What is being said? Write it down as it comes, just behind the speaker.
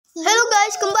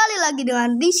guys, kembali lagi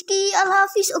dengan Rizky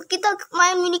Al-Hafiz. Kita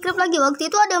main Minecraft lagi. Waktu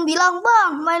itu ada yang bilang,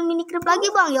 "Bang, main Minecraft lagi,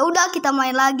 Bang." Ya udah, kita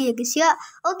main lagi ya, guys ya.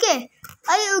 Oke.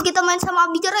 Ayo kita main sama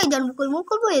Abijar ya. Jangan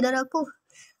mukul-mukul boy dari aku.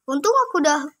 Untung aku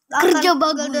udah kerja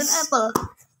bagus. Golden Apple.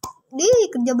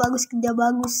 Kerja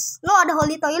bagus. No, ada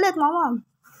holy toilet, Mama.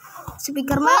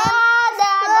 Speaker man.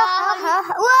 Ada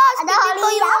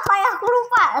holy apa ya? Aku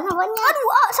lupa namanya.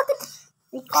 Aduh, sakit.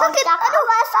 Sakit. Aduh,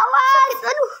 Sakit.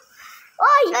 Aduh.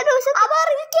 Aduh, sakit. Abang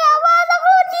Rizky, abang aku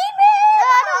Jime.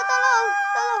 Aduh, tolong.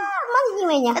 Emang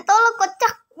Jimenya? Tolong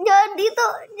kocak. Jadi itu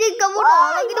jika mau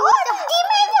nolong itu kocak.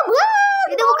 Jimenya banget.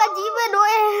 Itu bukan Jime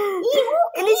doe.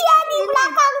 Ini sih di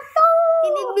belakang tuh.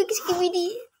 Ini big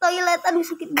skibidi toilet. Aduh,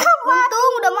 sakit banget.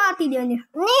 Untung udah mati dianya.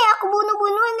 Nih aku bunuh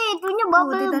nih, itunya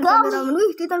bubble gum.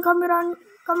 Titan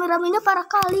kameramennya parah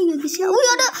kali ya guys ya. Wih,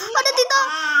 ada Titan.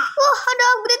 Wah, ada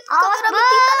upgrade kameramen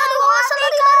Titan. Aduh, awas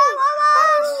lari.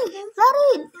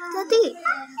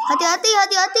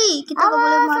 Hati-hati. Kita gak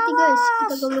boleh mati guys.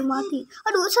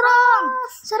 Aduh, serang.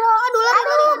 Aduh,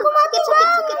 lari. Aduh, sakit.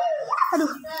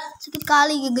 Aduh, sakit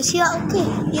kali ya guys ya. Oke,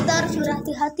 kita harus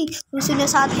berhati-hati. Musuhnya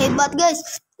sangat hebat guys.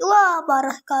 Wah,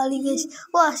 parah kali guys.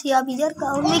 Wah, si Abijar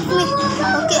kau mik nih.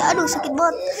 Oke, aduh sakit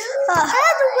banget.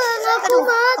 Aku kayak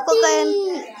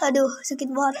sakit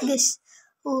banget guys.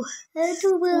 Aku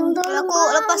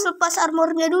lepas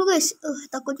armornya dulu guys.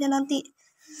 Takutnya nanti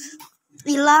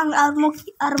hilang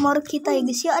armor kita ya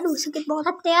guys ya. Aduh, sakit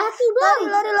banget. Hati-hati bang.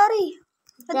 Lari.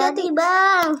 Hati-hati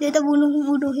bang. Kita bunuhin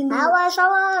dulu. Awas.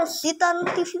 Titan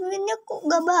TV-nya kok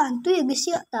gak bantu ya guys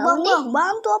ya. Bang,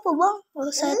 bantu apa bang?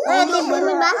 Saya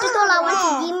baru bantu tuh lawan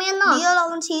si Jimen no. Dia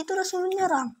lawan si itu langsung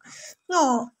menyerang.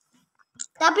 No.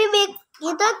 Tapi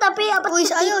apa?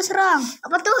 Wis, ayo serang.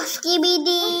 Apa tuh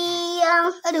skibidi yang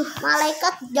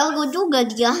malaikat jago juga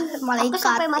dia.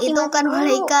 Malaikat itu kan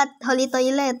malaikat holy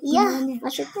toilet. Iya,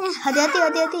 maksudnya.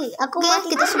 Hati-hati.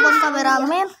 Kita spawn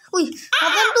kameramen. Wih,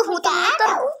 ngapain tuh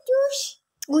muter-muter?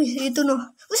 Wih, itu noh.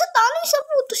 Bisa tangan bisa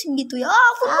putus gitu ya.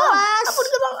 Ampun bang.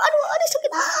 Aduh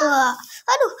sakit.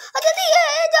 Aduh, hati-hati.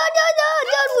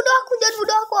 Jangan bunuh aku.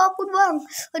 Ampun bang.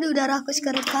 Aduh, darahku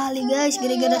sekarang kali guys.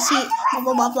 Gara-gara si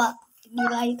bapak-bapak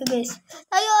gila itu guys.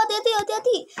 Ayo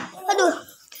hati-hati. Aduh,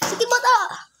 sakit banget.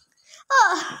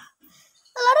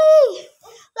 Lari.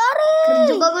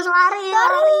 Kerja bagus lari.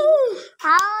 Aduh,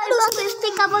 Bang Rizky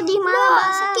kamu di mana,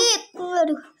 Bang? Sakit.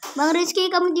 Aduh. Bang Rizky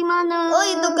kamu di mana? Oh,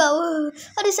 itu kau.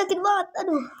 Aduh, sakit banget.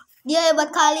 Aduh. Dia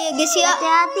hebat kali ya, guys ya.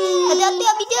 Hati-hati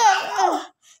Abijar.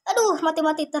 Aduh,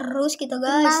 mati terus kita,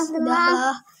 guys.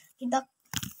 Udahlah.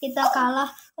 Kita kalah.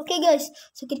 Oke, guys.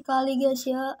 Sakit kali, guys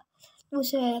ya.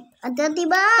 Buset. Hati-hati,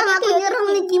 Bang. Aku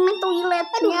nyerang nih Jimen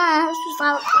toiletnya.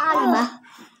 Susah kali, Bang.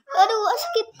 Aduh,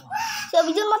 sakit. Si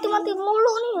Abijar mati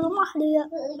mulu nih rumah dia.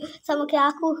 Sama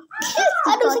kayak aku.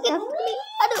 Aduh, sakit.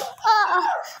 Aduh,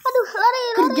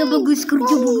 lari. Kerja bagus.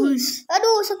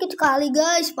 Aduh, sakit sekali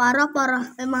guys. Parah.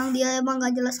 Emang dia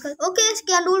gak jelas kan. Oke,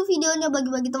 sekian dulu videonya.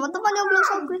 Bagi teman-teman yang belum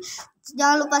subscribe,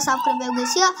 jangan lupa subscribe ya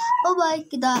guys ya. Bye.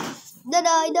 Kita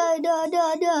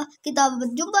dadah. Kita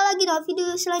berjumpa lagi dalam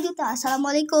video selanjutnya.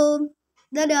 Assalamualaikum.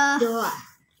 Dadah.